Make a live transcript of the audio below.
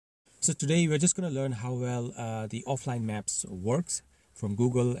So today we're just going to learn how well the offline maps works from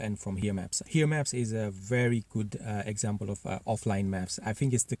Google and from Here Maps. Here Maps is a very good example of offline maps. I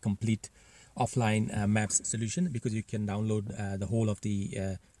think it's the complete offline maps solution because you can download the whole of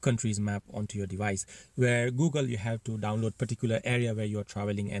the country's map onto your device. Where Google, you have to download particular area where you're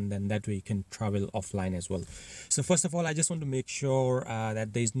traveling, and then that way you can travel offline as well. So first of all, I just want to make sure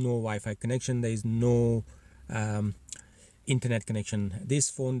that there is no Wi-Fi connection, there is no internet connection. This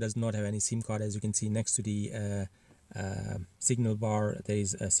phone does not have any SIM card. As you can see next to the signal bar, there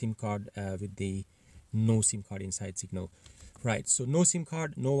is a SIM card with the no SIM card inside signal. Right, so no SIM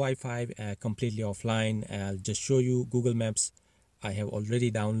card, no Wi-Fi, completely offline. I'll just show you Google Maps. I have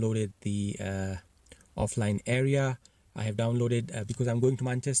already downloaded the offline area. I have downloaded because I'm going to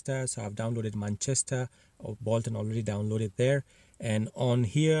Manchester, so I've downloaded Manchester or Bolton, already downloaded there. And on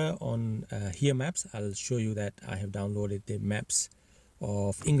here, on Here Maps, I'll show you that I have downloaded the maps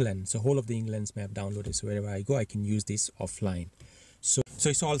of England. So whole of the England's map downloaded. So wherever I go, I can use this offline. So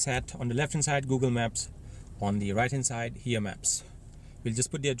it's all set. On the left hand side, Google Maps. On the right hand side, Here Maps. We'll just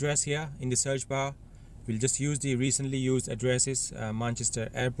put the address here in the search bar. We'll just use the recently used addresses, Manchester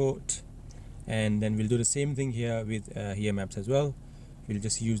Airport. And then we'll do the same thing here with Here Maps as well. We'll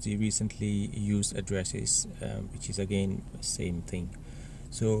just use the recently used addresses, which is again the same thing.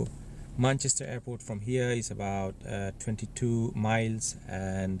 So Manchester Airport from here is about 22 miles,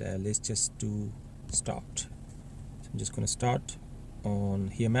 and let's just do start. So I'm just going to start on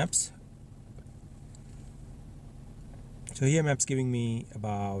Here Maps. So Here Maps giving me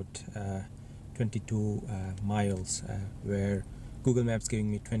about 22 miles, where Google Maps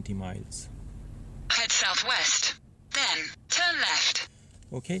giving me 20 miles. Head southwest, then turn left.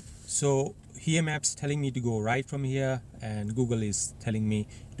 Okay, so Here Maps telling me to go right from here, and Google is telling me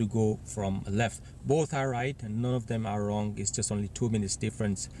to go from left. Both are right and none of them are wrong. It's just only 2 minutes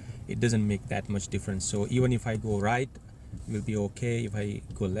difference. It doesn't make that much difference. So even if I go right, it will be okay. If I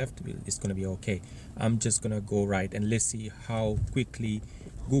go left, it's going to be okay. I'm just going to go right, and let's see how quickly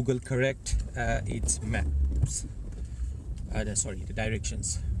Google correct its maps. Sorry, the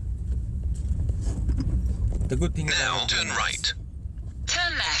directions. The good thing now turn right.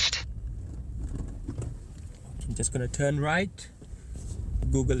 Turn left. I'm just going to turn right.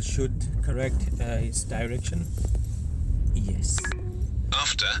 Google should correct its direction. Yes.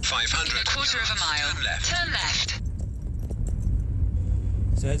 After 500 in a quarter of a mile, turn left. Turn left.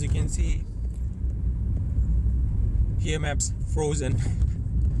 So as you can see, Here Maps frozen.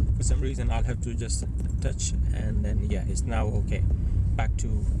 For some reason, I'll have to just touch, and then yeah, it's now okay, back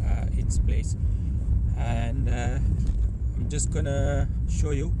to its place. And I'm just gonna show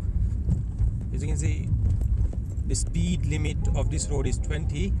you. As you can see, the speed limit of this road is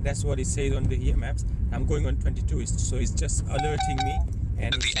 20. That's what it says on the Here Maps. I'm going on 22, so it's just alerting me.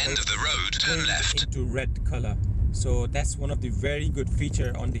 And at the end of the road, turn left into red color. So that's one of the very good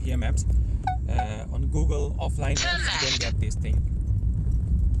feature on the Here Maps. On Google offline maps, you don't get this thing.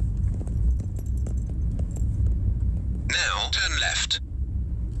 Now turn left.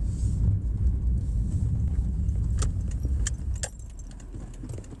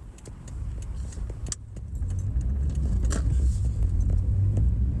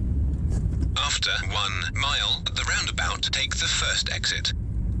 After 1 mile at the roundabout, take the first exit.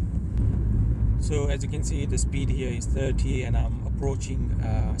 So as you can see, the speed here is 30, and I'm approaching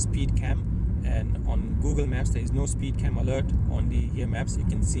speed cam. And on Google Maps, there is no speed cam alert. On the Here Maps, you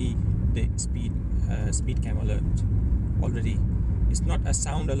can see the speed cam alert already. It's not a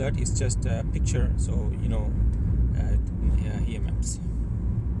sound alert, it's just a picture, so you know, Here Maps.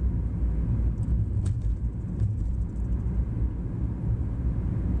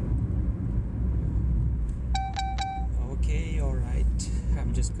 Okay, all right,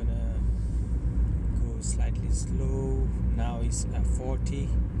 I'm just gonna go slightly slow. Now it's 40.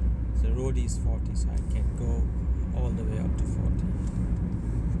 The road is 40, so I can go all the way up to 40.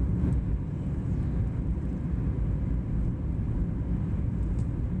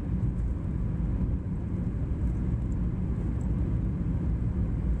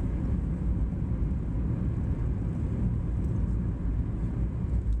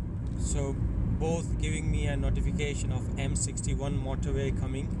 So both giving me a notification of M61 motorway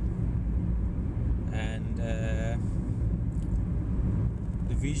coming, and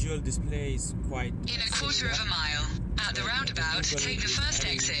the visual display is quite in a quarter of a mile, at the roundabout, take the first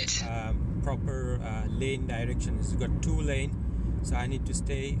exit. Proper lane directions. It's got 2 lanes, so I need to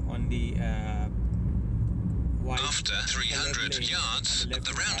stay on the white. After 300 yards at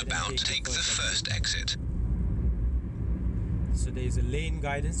the roundabout, take the first exit. So there is a lane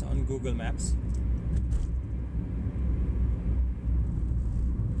guidance on Google Maps.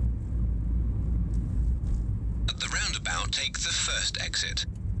 roundabout, take the first exit.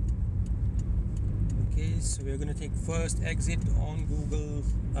 Okay, so we're going to take first exit on Google,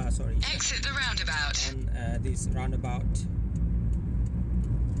 Exit the roundabout. on this roundabout.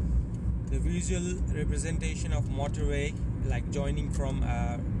 The visual representation of motorway, like joining from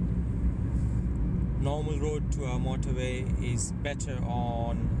a normal road to a motorway, is better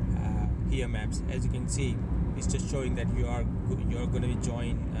on Here Maps. As you can see, it's just showing that you're going to be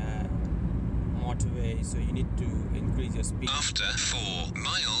join motorway, so you need to increase your speed. After 4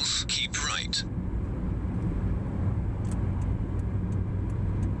 miles, keep right.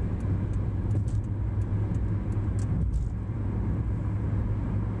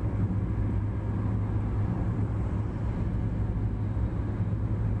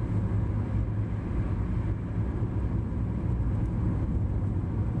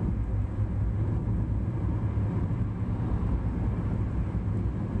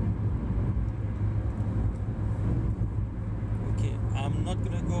 I'm not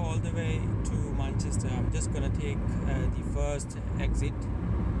gonna go all the way to Manchester. I'm just gonna take the first exit,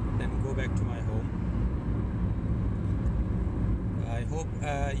 then go back to my home. I hope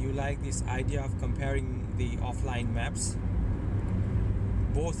you like this idea of comparing the offline maps.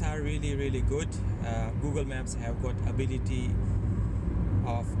 Both are really good. Google Maps have got ability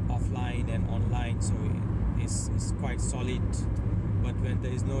of offline and online, so it's quite solid. But when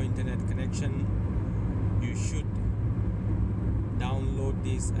there is no internet connection, you should download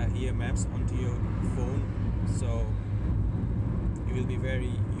these Here Maps onto your phone, so it will be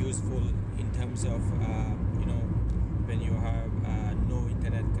very useful in terms of when you have no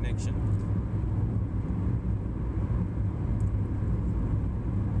internet connection.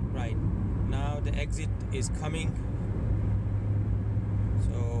 Right, now the exit is coming,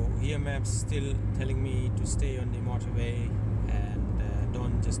 so Here Maps still telling me to stay on the motorway and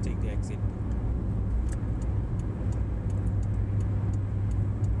don't just take the exit.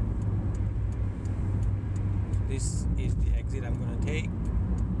 This is the exit I'm going to take.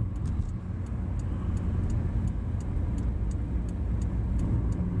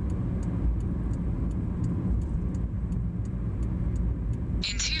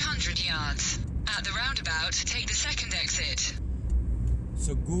 In 200 yards, at the roundabout, take the second exit.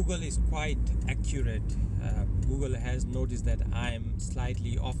 So Google is quite accurate. Google has noticed that I'm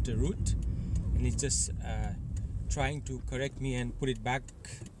slightly off the route, and it's just trying to correct me and put it back.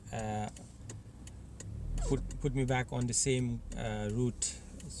 Put me back on the same route.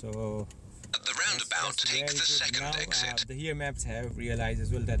 So At the roundabout, that's take very the good. second Now, exit. the Here Maps have realized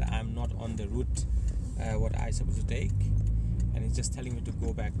as well that I'm not on the route what I supposed to take, and it's just telling me to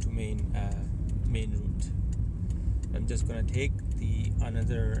go back to main route. I'm just gonna take the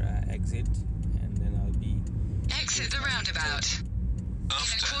another exit, and then I'll be Exit the roundabout. In a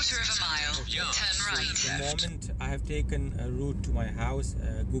After quarter of a mile, yards, turn right. the left. moment I have taken a route to my house,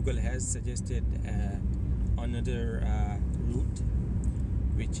 Google has suggested another route,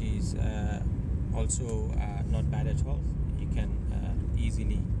 which is also not bad at all. You can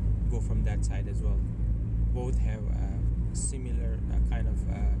easily go from that side as well. Both have similar kind of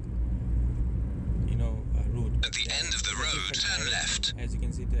route. At the end of the road, Different turn direction. left. As you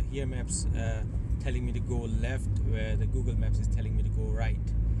can see, the Here Maps telling me to go left, where the Google Maps is telling me to go right.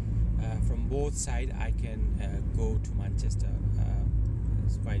 From both sides, I can go to Manchester.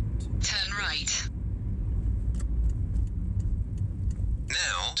 It's quite. Turn right.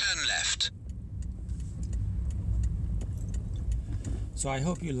 Now, turn left. So I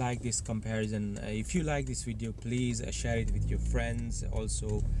hope you like this comparison. If you like this video, please share it with your friends.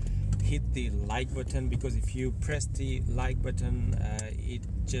 Also hit the like button, because if you press the like button, it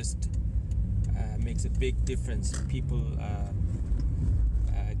just makes a big difference. People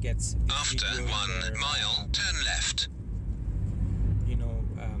gets this After video in 1 their, mile, turn left.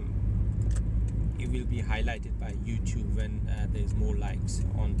 it will be highlighted by YouTube when there's more likes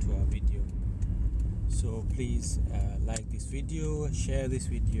onto our video. So please like this video, share this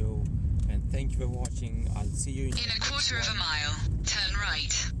video, and thank you for watching. I'll see you in In a quarter of a mile, turn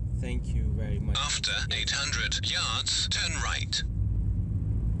right. Thank you very much. After 800 yards, turn right.